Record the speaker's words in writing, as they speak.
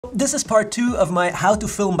This is part 2 of my How to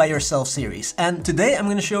Film by Yourself series, and today I'm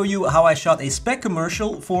going to show you how I shot a spec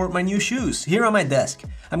commercial for my new shoes here on my desk.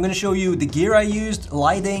 I'm going to show you the gear I used,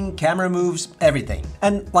 lighting, camera moves, everything.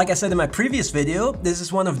 And like I said in my previous video, this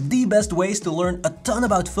is one of the best ways to learn a ton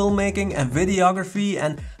about filmmaking and videography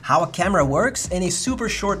and how a camera works in a super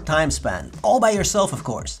short time span, all by yourself of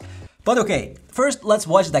course. But okay, first let's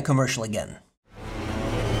watch that commercial again.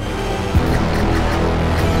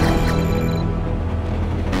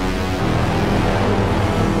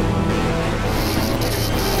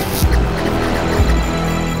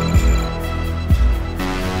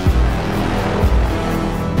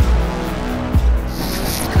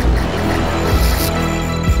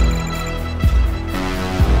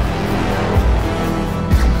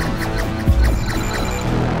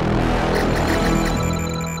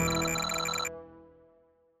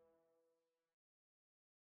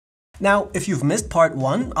 Now, if you've missed part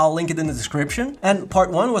 1, I'll link it in the description. And part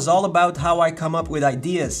 1 was all about how I come up with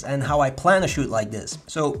ideas and how I plan a shoot like this.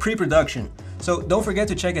 So, pre-production. So don't forget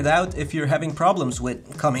to check it out if you're having problems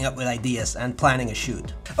with coming up with ideas and planning a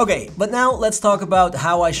shoot. Okay, but now let's talk about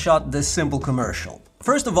how I shot this simple commercial.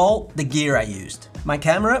 First of all, the gear I used. My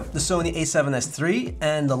camera, the Sony a7S III,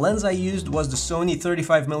 and the lens I used was the Sony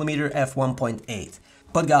 35mm f1.8.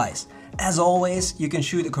 But guys, as always, you can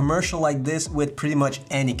shoot a commercial like this with pretty much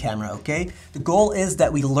any camera, okay? The goal is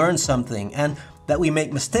that we learn something and that we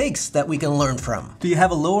make mistakes that we can learn from. Do you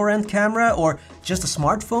have a lower end camera or just a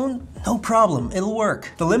smartphone? No problem, it'll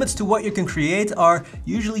work. The limits to what you can create are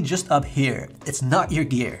usually just up here. It's not your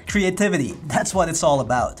gear. Creativity, that's what it's all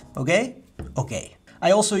about, okay? Okay.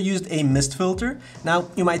 I also used a mist filter. Now,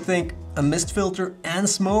 you might think, a mist filter and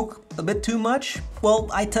smoke, a bit too much? Well,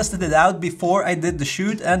 I tested it out before I did the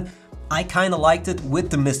shoot and I kinda liked it with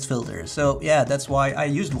the mist filter, so yeah, that's why I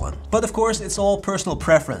used one. But of course, it's all personal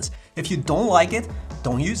preference. If you don't like it,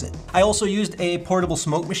 don't use it. I also used a portable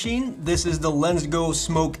smoke machine. This is the LensGo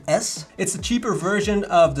Smoke S. It's a cheaper version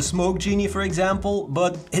of the Smoke Genie, for example,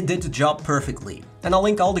 but it did the job perfectly. And I'll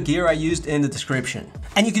link all the gear I used in the description.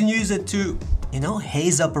 And you can use it to, you know,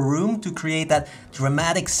 haze up a room to create that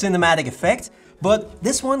dramatic cinematic effect. But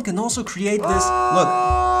this one can also create this, look,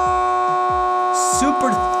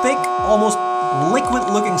 super thick, almost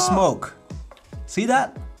liquid looking smoke. See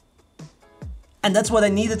that? And that's what I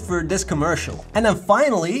needed for this commercial. And then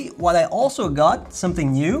finally, what I also got,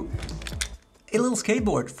 something new, a little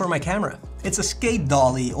skateboard for my camera. It's a skate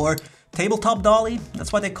dolly or tabletop dolly,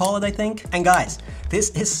 that's what they call it, I think. And guys, this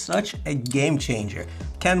is such a game changer.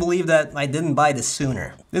 Can't believe that I didn't buy this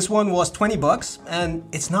sooner. This one was 20 bucks and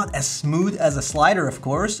it's not as smooth as a slider, of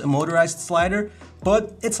course, a motorized slider,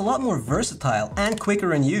 but it's a lot more versatile and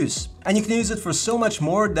quicker in use. And you can use it for so much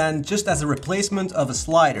more than just as a replacement of a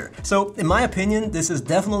slider. So in my opinion, this is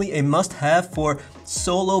definitely a must-have for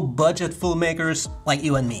solo budget filmmakers like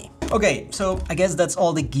you and me. Okay, so I guess that's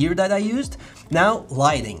all the gear that I used. Now,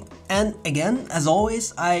 lighting. And again, as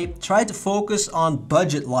always, I try to focus on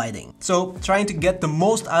budget lighting. So trying to get the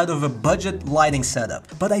most out of a budget lighting setup.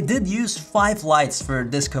 But I did use 5 lights for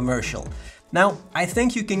this commercial. Now, I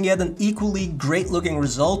think you can get an equally great looking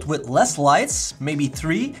result with less lights, maybe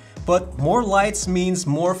 3, but more lights means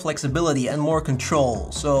more flexibility and more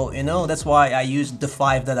control. So, you know, that's why I used the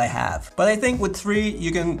 5 that I have. But I think with 3,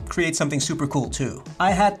 you can create something super cool too.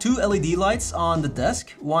 I had 2 LED lights on the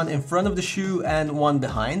desk, one in front of the shoe and one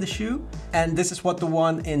behind the shoe. And this is what the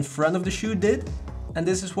one in front of the shoe did. And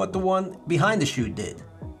this is what the one behind the shoe did.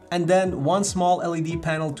 And then one small LED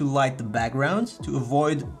panel to light the background to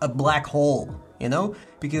avoid a black hole, you know?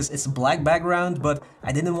 Because it's a black background, but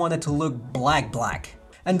I didn't want it to look black.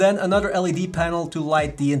 And then another LED panel to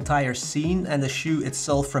light the entire scene and the shoe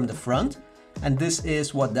itself from the front. And this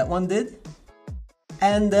is what that one did.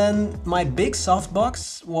 And then my big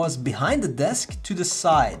softbox was behind the desk to the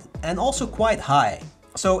side and also quite high.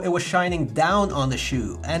 So it was shining down on the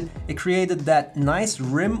shoe and it created that nice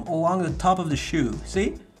rim along the top of the shoe,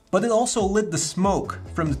 see? But it also lit the smoke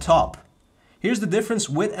from the top. Here's the difference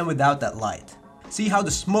with and without that light. See how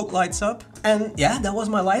the smoke lights up? And yeah, that was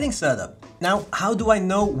my lighting setup. Now, how do I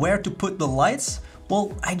know where to put the lights?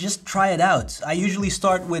 Well, I just try it out. I usually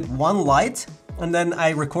start with one light and then I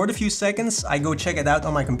record a few seconds, I go check it out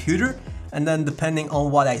on my computer, and then depending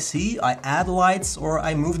on what I see, I add lights or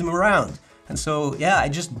I move them around. And so yeah, I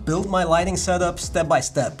just built my lighting setup step by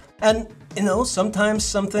step. And you know, sometimes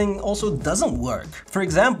something also doesn't work. For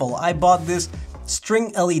example, I bought this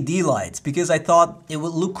string LED lights because I thought it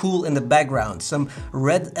would look cool in the background, some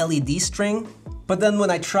red LED string. But then when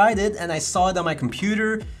I tried it and I saw it on my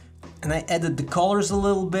computer, and I added the colors a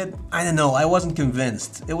little bit. I don't know, I wasn't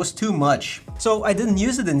convinced. It was too much. So I didn't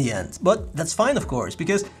use it in the end. But that's fine, of course,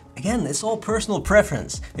 because again, it's all personal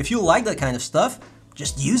preference. If you like that kind of stuff,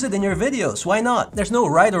 just use it in your videos, why not? There's no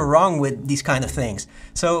right or wrong with these kind of things.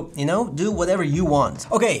 So, you know, do whatever you want.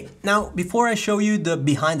 Okay, now before I show you the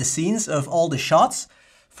behind the scenes of all the shots,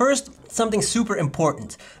 first, something super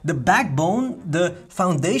important. The backbone, the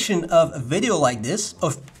foundation of a video like this,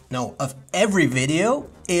 of every video,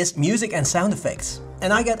 is music and sound effects.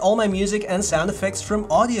 And I get all my music and sound effects from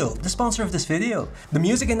Audio, the sponsor of this video. The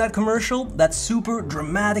music in that commercial, that super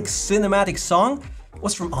dramatic cinematic song,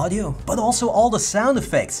 was from Audio, but also all the sound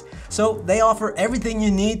effects. So they offer everything you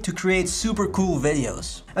need to create super cool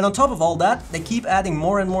videos. And on top of all that, they keep adding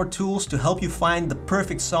more and more tools to help you find the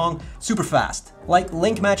perfect song super fast. Like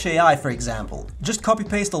Link Match AI, for example. Just copy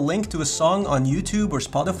paste a link to a song on YouTube or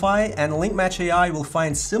Spotify, and Link Match AI will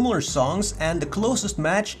find similar songs and the closest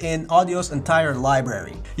match in Audio's entire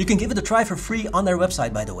library. You can give it a try for free on their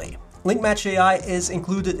website, by the way. Link Match AI is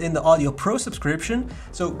included in the Audio Pro subscription,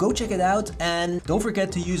 so go check it out and don't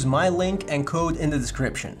forget to use my link and code in the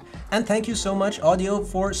description. And thank you so much, Audio,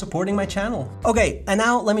 for supporting my channel. Okay, and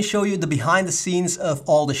now let me show you the behind the scenes of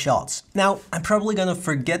all the shots. Now, I'm probably gonna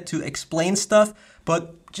forget to explain stuff,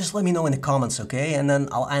 but just let me know in the comments, okay? And then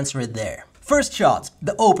I'll answer it there. First shot,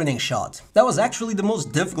 the opening shot. That was actually the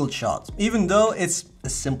most difficult shot, even though it's a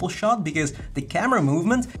simple shot because the camera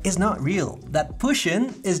movement is not real. That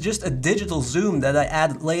push-in is just a digital zoom that I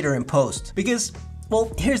added later in post. Because,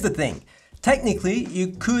 well, here's the thing. Technically, you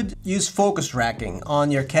could use focus tracking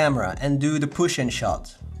on your camera and do the push-in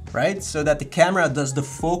shot, right? So that the camera does the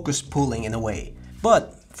focus pulling in a way.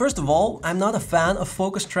 But, first of all, I'm not a fan of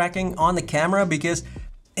focus tracking on the camera because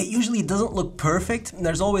it usually doesn't look perfect,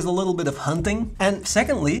 there's always a little bit of hunting. And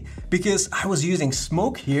secondly, because I was using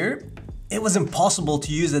smoke here, it was impossible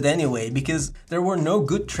to use it anyway because there were no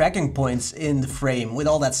good tracking points in the frame with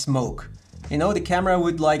all that smoke. You know, the camera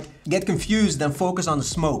would like get confused and focus on the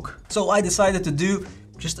smoke. So I decided to do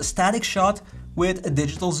just a static shot with a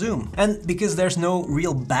digital zoom. And because there's no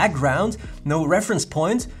real background, no reference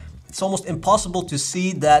point, it's almost impossible to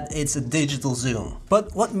see that it's a digital zoom.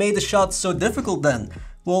 But what made the shot so difficult then?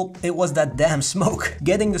 Well, it was that damn smoke.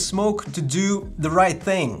 Getting the smoke to do the right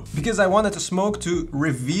thing. Because I wanted the smoke to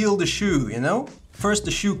reveal the shoe, you know? First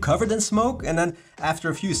the shoe covered in smoke, and then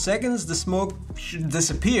after a few seconds the smoke should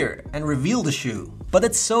disappear and reveal the shoe. But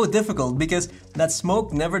it's so difficult because that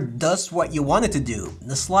smoke never does what you want it to do.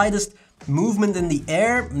 The slightest movement in the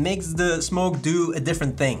air makes the smoke do a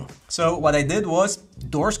different thing. So what I did was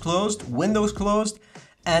doors closed, windows closed,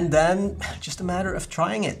 and then just a matter of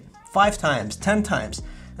trying it 5 times, 10 times,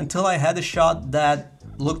 until I had a shot that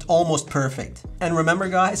looked almost perfect. And remember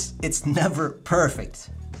guys, it's never perfect.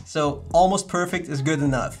 So almost perfect is good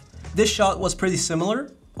enough. This shot was pretty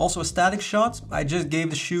similar, also a static shot. I just gave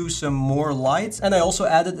the shoe some more light and I also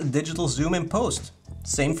added a digital zoom in post.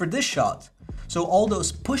 Same for this shot. So all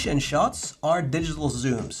those push-in shots are digital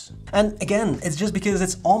zooms. And again, it's just because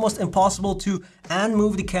it's almost impossible to and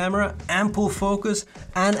move the camera and pull focus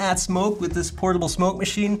and add smoke with this portable smoke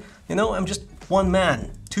machine. You know, I'm just one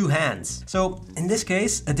man, 2 hands. So in this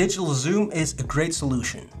case, a digital zoom is a great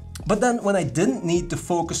solution. But then when I didn't need the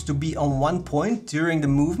focus to be on one point during the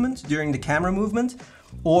movement, during the camera movement,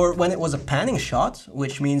 or when it was a panning shot,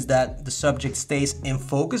 which means that the subject stays in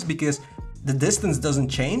focus because the distance doesn't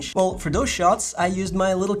change. Well, for those shots, I used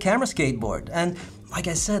my little camera skateboard. And like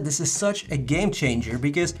I said, this is such a game changer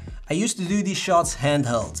because I used to do these shots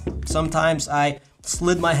handheld. Sometimes I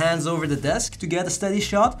slid my hands over the desk to get a steady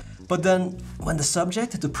shot. But then when the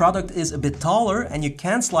subject, the product is a bit taller and you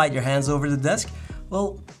can't slide your hands over the desk,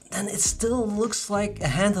 well, then it still looks like a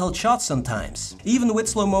handheld shot sometimes, even with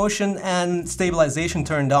slow motion and stabilization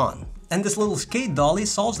turned on. And this little skate dolly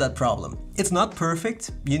solves that problem. It's not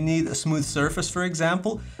perfect, you need a smooth surface for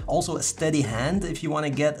example, also a steady hand if you want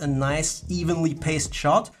to get a nice evenly paced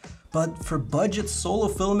shot, but for budget solo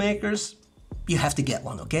filmmakers, you have to get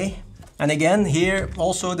one, okay? And again, here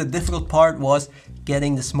also the difficult part was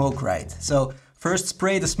getting the smoke right. So first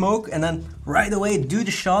spray the smoke and then right away do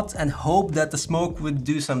the shot and hope that the smoke would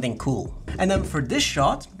do something cool. And then for this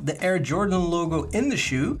shot, the Air Jordan logo in the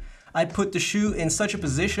shoe, I put the shoe in such a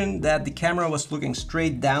position that the camera was looking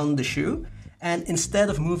straight down the shoe, and instead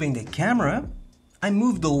of moving the camera, I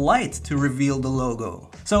moved the light to reveal the logo.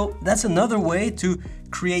 So that's another way to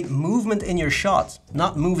create movement in your shot.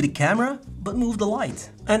 Not move the camera, but move the light.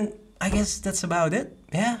 And I guess that's about it.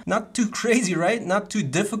 Yeah, not too crazy, right? Not too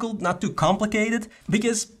difficult, not too complicated,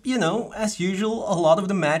 because, you know, as usual, a lot of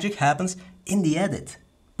the magic happens in the edit.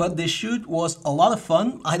 But this shoot was a lot of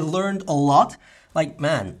fun. I learned a lot. Like,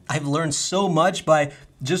 man, I've learned so much by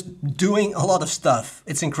just doing a lot of stuff.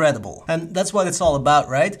 It's incredible. And that's what it's all about,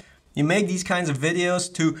 right? You make these kinds of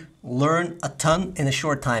videos to learn a ton in a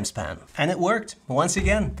short time span. And it worked, once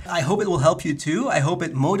again. I hope it will help you too. I hope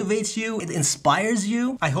it motivates you, it inspires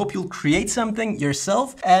you. I hope you'll create something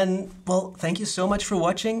yourself. And well, thank you so much for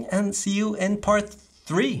watching, and see you in part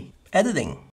 3, editing.